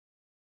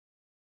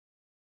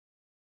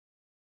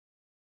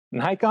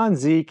Nikon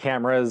Z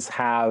cameras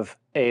have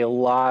a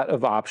lot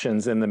of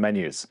options in the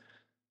menus.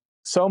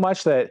 So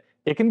much that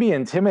it can be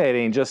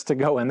intimidating just to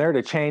go in there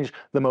to change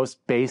the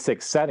most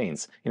basic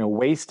settings,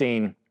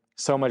 wasting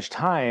so much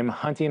time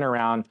hunting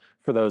around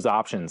for those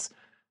options.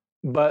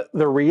 But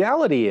the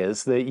reality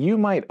is that you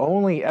might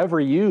only ever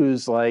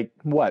use like,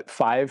 what,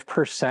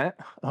 5%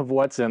 of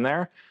what's in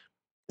there?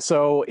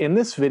 So in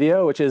this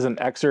video, which is an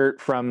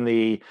excerpt from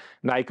the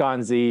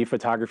Nikon Z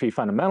Photography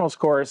Fundamentals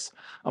course,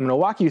 I'm going to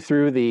walk you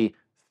through the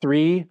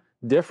three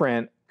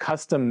different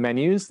custom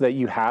menus that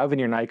you have in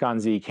your Nikon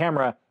Z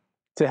camera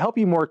to help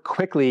you more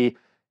quickly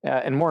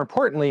and more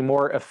importantly,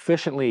 more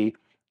efficiently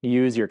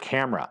use your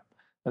camera.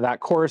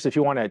 That course, if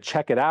you want to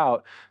check it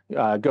out,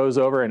 goes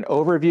over an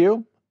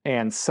overview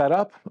and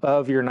setup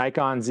of your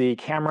Nikon Z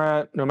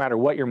camera, no matter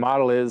what your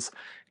model is,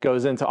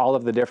 goes into all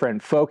of the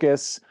different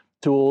focus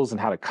tools and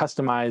how to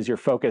customize your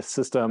focus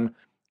system.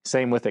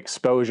 Same with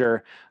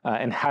exposure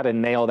and how to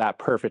nail that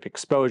perfect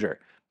exposure.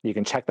 You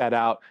can check that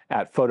out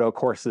at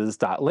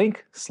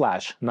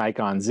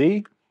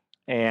photocourses.link/NikonZ.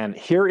 And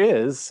here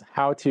is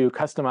how to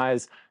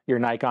customize your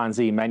Nikon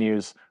Z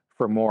menus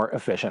for more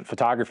efficient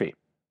photography.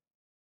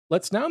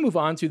 Let's now move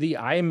on to the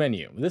I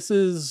menu. This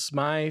is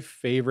my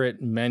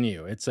favorite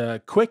menu. It's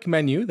a quick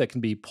menu that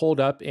can be pulled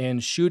up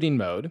in shooting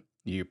mode.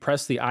 You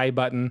press the I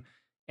button,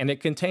 and it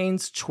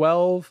contains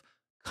 12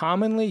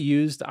 commonly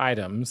used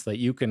items that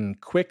you can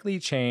quickly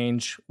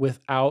change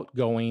without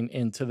going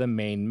into the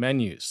main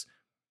menus.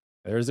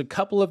 There's a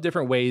couple of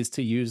different ways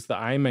to use the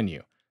I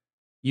menu.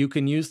 You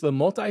can use the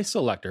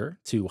multi-selector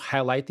to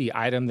highlight the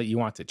item that you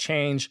want to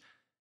change,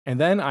 and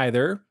then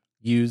either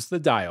use the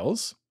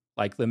dials,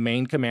 like the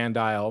main command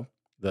dial,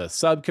 the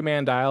sub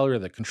command dial, or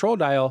the control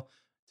dial,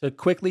 to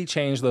quickly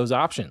change those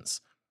options.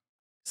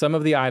 Some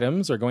of the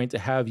items are going to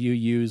have you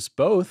use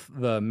both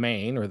the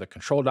main or the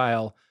control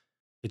dial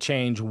to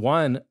change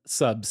one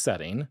sub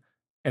setting,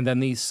 and then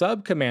the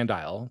sub command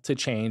dial to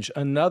change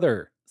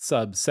another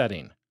sub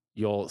setting.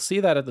 You'll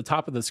see that at the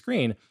top of the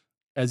screen.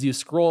 As you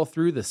scroll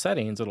through the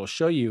settings, it'll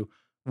show you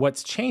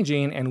what's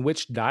changing and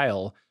which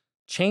dial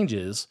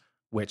changes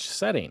which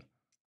setting.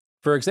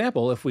 For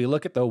example, if we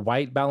look at the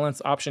white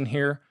balance option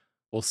here,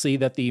 we'll see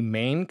that the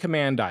main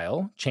command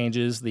dial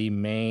changes the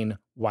main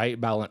white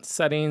balance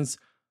settings,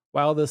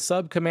 while the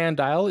sub command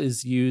dial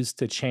is used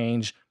to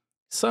change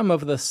some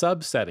of the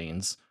sub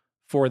settings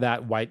for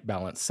that white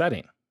balance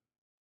setting.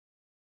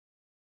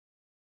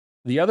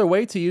 The other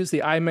way to use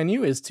the I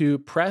menu is to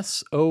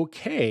press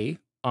OK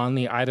on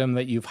the item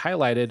that you've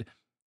highlighted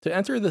to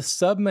enter the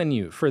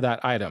submenu for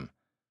that item.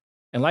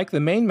 And like the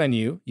main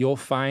menu, you'll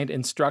find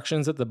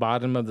instructions at the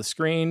bottom of the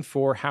screen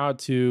for how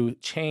to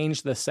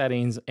change the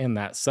settings in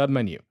that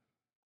submenu.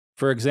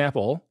 For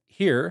example,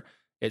 here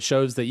it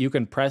shows that you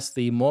can press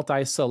the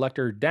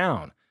multi-selector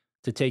down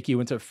to take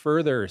you into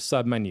further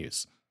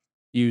submenus.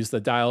 Use the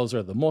dials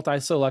or the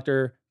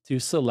multi-selector to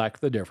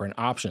select the different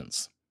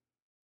options.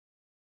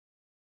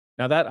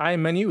 Now that I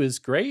menu is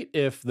great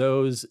if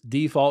those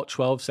default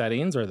 12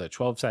 settings are the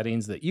 12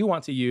 settings that you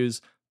want to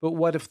use, but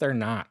what if they're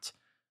not?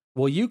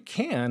 Well, you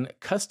can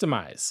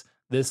customize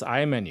this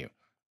I menu.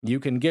 You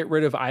can get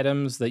rid of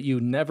items that you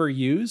never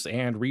use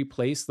and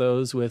replace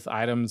those with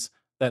items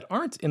that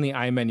aren't in the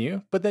I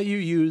menu, but that you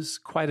use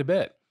quite a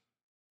bit.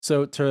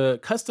 So to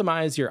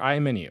customize your I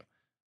menu,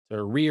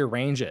 to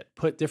rearrange it,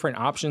 put different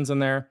options in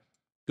there,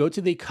 go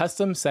to the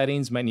custom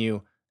settings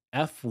menu,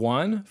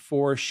 F1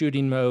 for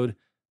shooting mode,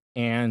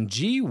 and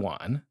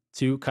G1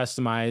 to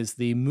customize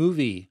the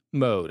movie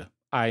mode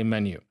I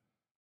menu.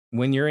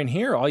 When you're in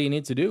here, all you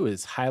need to do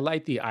is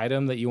highlight the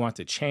item that you want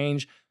to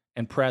change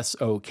and press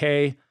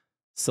OK.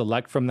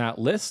 Select from that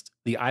list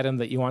the item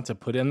that you want to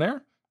put in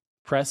there.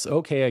 Press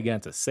OK again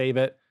to save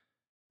it.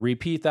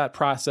 Repeat that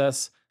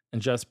process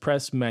and just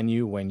press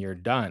menu when you're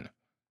done.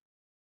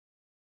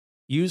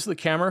 Use the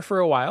camera for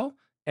a while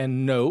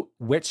and note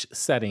which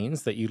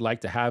settings that you'd like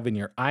to have in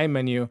your I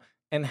menu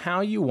and how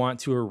you want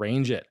to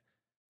arrange it.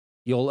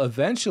 You'll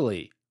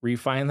eventually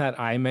refine that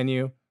I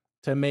menu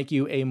to make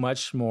you a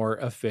much more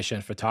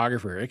efficient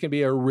photographer. It can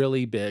be a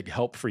really big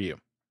help for you.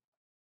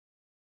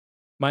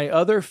 My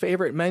other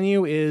favorite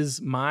menu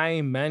is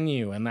My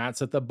Menu, and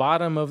that's at the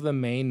bottom of the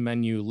main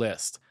menu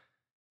list.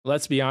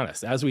 Let's be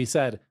honest, as we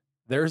said,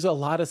 there's a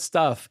lot of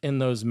stuff in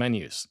those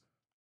menus.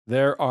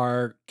 There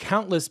are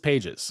countless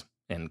pages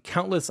and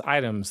countless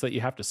items that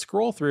you have to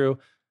scroll through.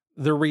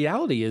 The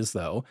reality is,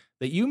 though,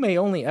 that you may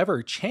only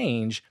ever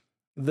change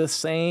the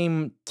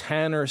same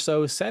 10 or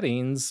so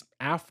settings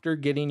after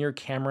getting your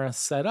camera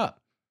set up.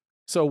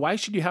 So why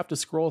should you have to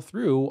scroll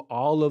through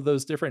all of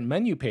those different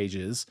menu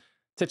pages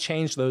to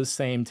change those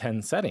same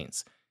 10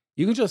 settings?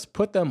 You can just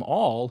put them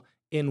all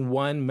in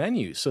one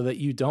menu so that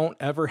you don't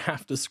ever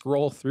have to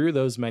scroll through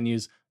those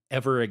menus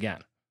ever again.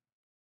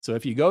 So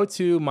if you go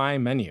to My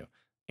Menu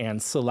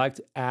and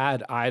select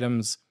Add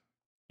Items,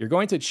 you're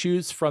going to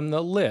choose from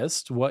the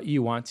list what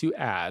you want to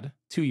add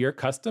to your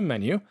custom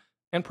menu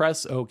and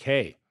press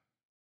OK.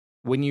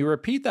 When you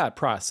repeat that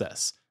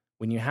process,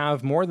 when you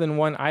have more than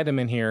one item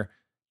in here,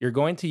 You're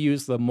going to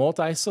use the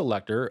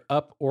multi-selector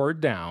up or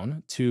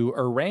down to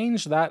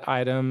arrange that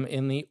item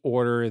in the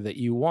order that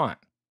you want.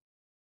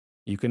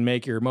 You can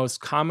make your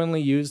most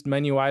commonly used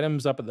menu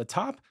items up at the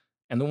top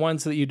and the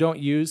ones that you don't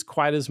use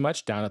quite as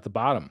much down at the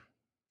bottom.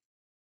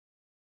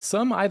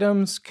 Some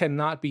items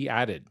cannot be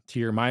added to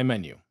your My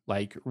Menu,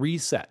 like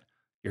Reset.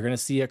 You're going to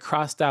see a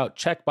crossed out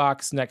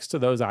checkbox next to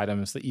those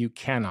items that you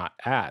cannot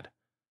add.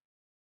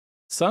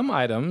 Some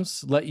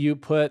items let you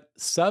put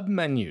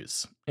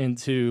submenus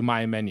into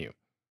My Menu.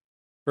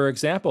 For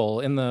example,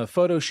 in the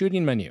photo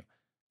shooting menu,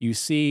 you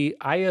see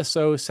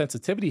ISO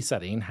sensitivity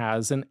setting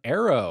has an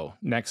arrow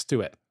next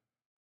to it.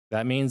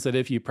 That means that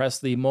if you press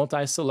the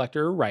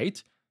multi-selector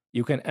right,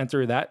 you can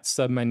enter that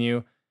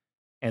submenu.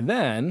 And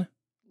then,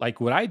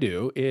 like what I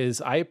do, is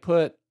I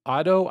put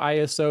auto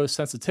ISO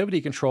sensitivity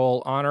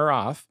control on or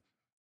off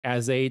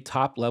as a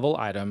top level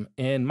item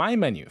in my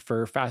menu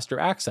for faster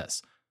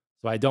access.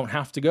 So I don't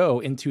have to go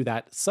into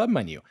that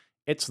submenu.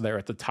 It's there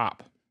at the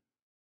top.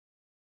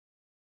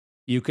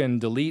 You can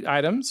delete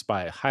items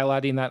by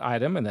highlighting that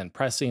item and then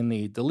pressing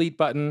the delete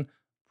button.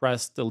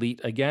 Press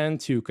delete again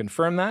to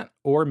confirm that,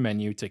 or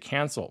menu to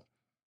cancel.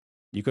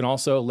 You can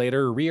also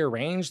later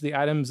rearrange the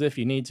items if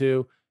you need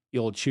to.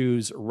 You'll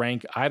choose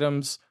rank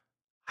items,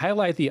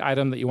 highlight the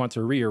item that you want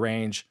to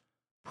rearrange,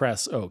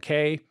 press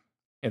OK,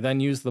 and then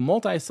use the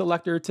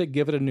multi-selector to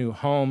give it a new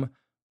home,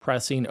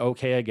 pressing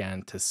OK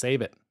again to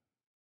save it.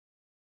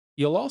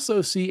 You'll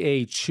also see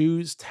a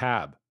Choose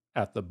tab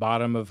at the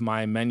bottom of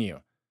My Menu.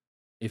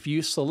 If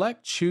you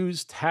select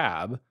Choose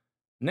tab,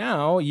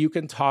 now you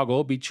can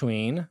toggle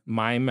between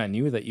My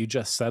Menu that you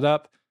just set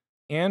up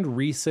and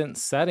Recent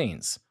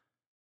Settings.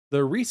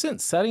 The Recent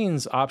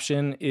Settings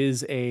option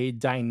is a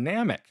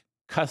dynamic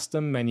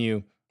custom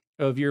menu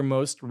of your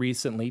most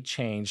recently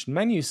changed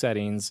menu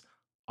settings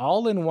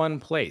all in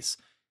one place.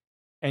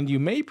 And you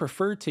may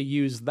prefer to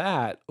use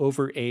that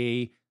over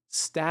a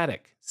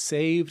static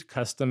saved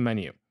custom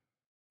menu.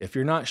 If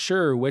you're not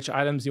sure which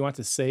items you want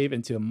to save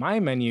into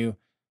My Menu,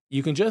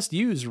 you can just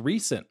use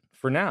Recent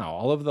for now.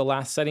 All of the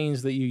last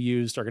settings that you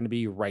used are going to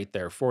be right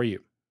there for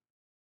you.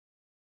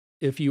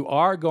 If you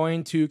are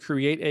going to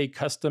create a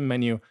custom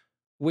menu,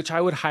 which I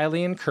would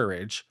highly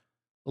encourage,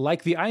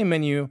 like the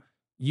iMenu,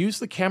 use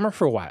the camera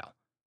for a while.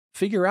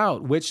 Figure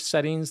out which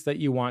settings that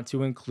you want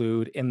to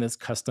include in this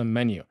custom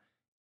menu.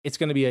 It's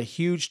going to be a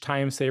huge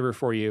time saver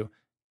for you,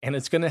 and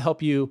it's going to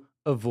help you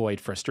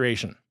avoid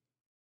frustration.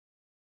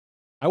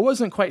 I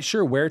wasn't quite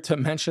sure where to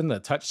mention the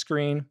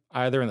touchscreen,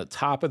 either in the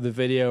top of the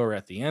video or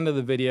at the end of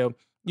the video.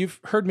 You've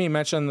heard me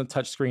mention the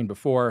touchscreen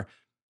before.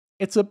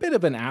 It's a bit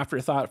of an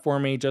afterthought for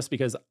me just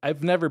because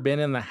I've never been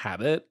in the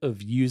habit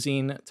of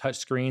using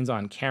touchscreens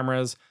on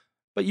cameras,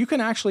 but you can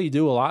actually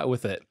do a lot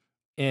with it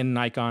in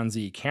Nikon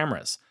Z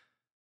cameras.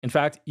 In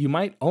fact, you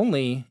might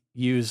only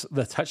use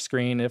the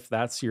touchscreen if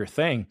that's your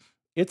thing.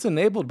 It's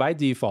enabled by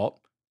default.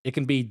 It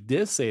can be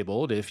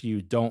disabled if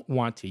you don't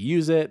want to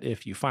use it,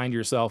 if you find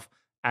yourself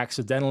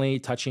accidentally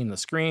touching the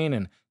screen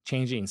and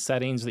changing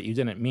settings that you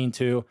didn't mean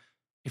to.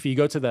 If you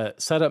go to the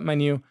setup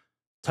menu,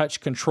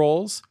 touch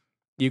controls,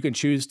 you can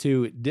choose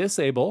to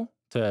disable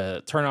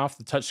to turn off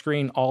the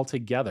touchscreen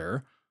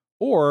altogether,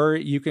 or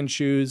you can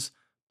choose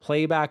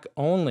playback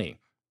only,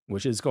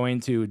 which is going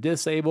to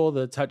disable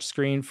the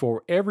touchscreen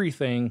for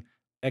everything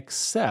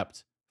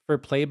except for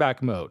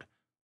playback mode.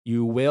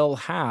 You will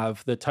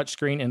have the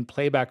touchscreen in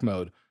playback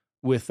mode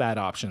with that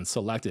option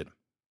selected.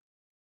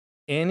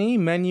 Any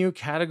menu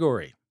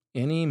category,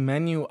 any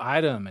menu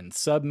item and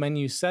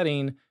submenu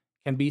setting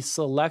can be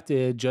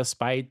selected just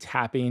by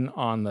tapping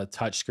on the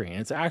touchscreen.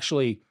 It's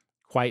actually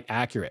quite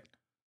accurate.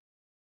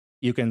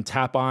 You can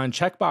tap on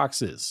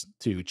checkboxes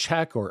to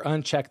check or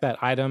uncheck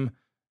that item,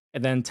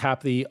 and then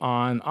tap the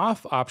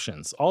on-off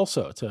options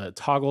also to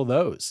toggle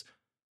those.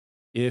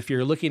 If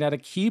you're looking at a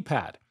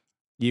keypad,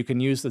 you can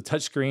use the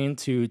touchscreen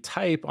to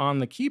type on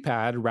the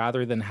keypad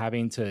rather than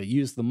having to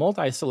use the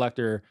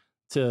multi-selector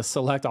to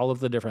select all of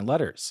the different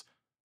letters.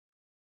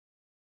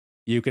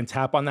 You can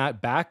tap on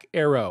that back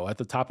arrow at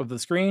the top of the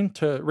screen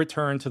to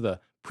return to the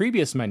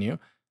previous menu,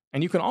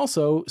 and you can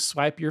also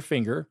swipe your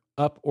finger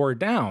up or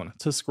down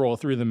to scroll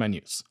through the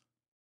menus.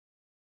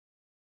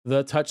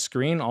 The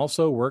touchscreen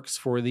also works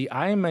for the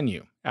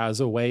iMenu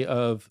as a way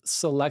of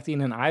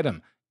selecting an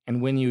item,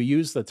 and when you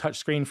use the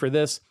touchscreen for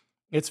this,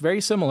 it's very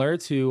similar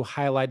to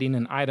highlighting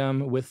an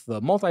item with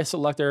the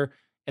multi-selector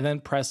and then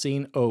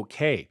pressing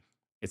OK.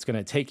 It's going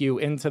to take you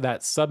into that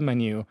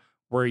submenu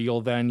where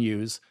you'll then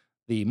use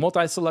the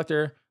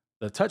multi-selector,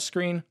 the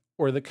touchscreen,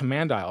 or the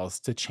command dials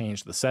to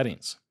change the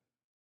settings.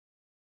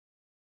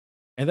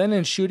 And then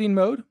in shooting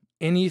mode,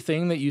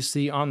 anything that you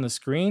see on the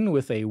screen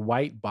with a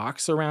white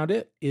box around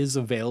it is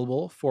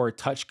available for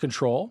touch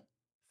control.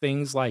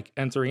 Things like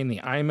entering the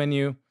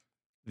iMenu,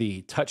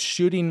 the touch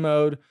shooting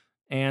mode,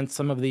 and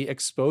some of the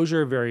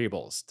exposure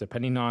variables,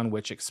 depending on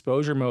which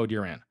exposure mode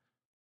you're in.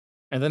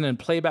 And then in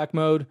playback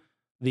mode,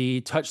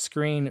 the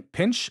touchscreen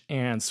pinch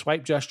and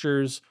swipe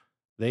gestures,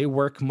 they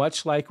work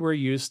much like we're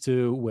used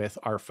to with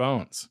our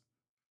phones.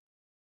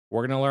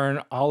 We're going to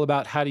learn all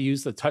about how to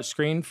use the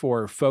touchscreen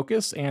for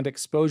focus and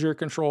exposure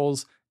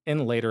controls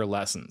in later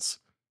lessons.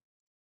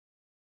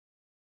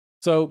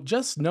 So,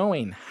 just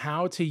knowing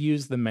how to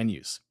use the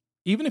menus,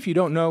 even if you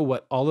don't know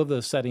what all of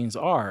those settings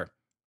are,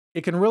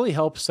 it can really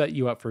help set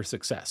you up for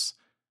success.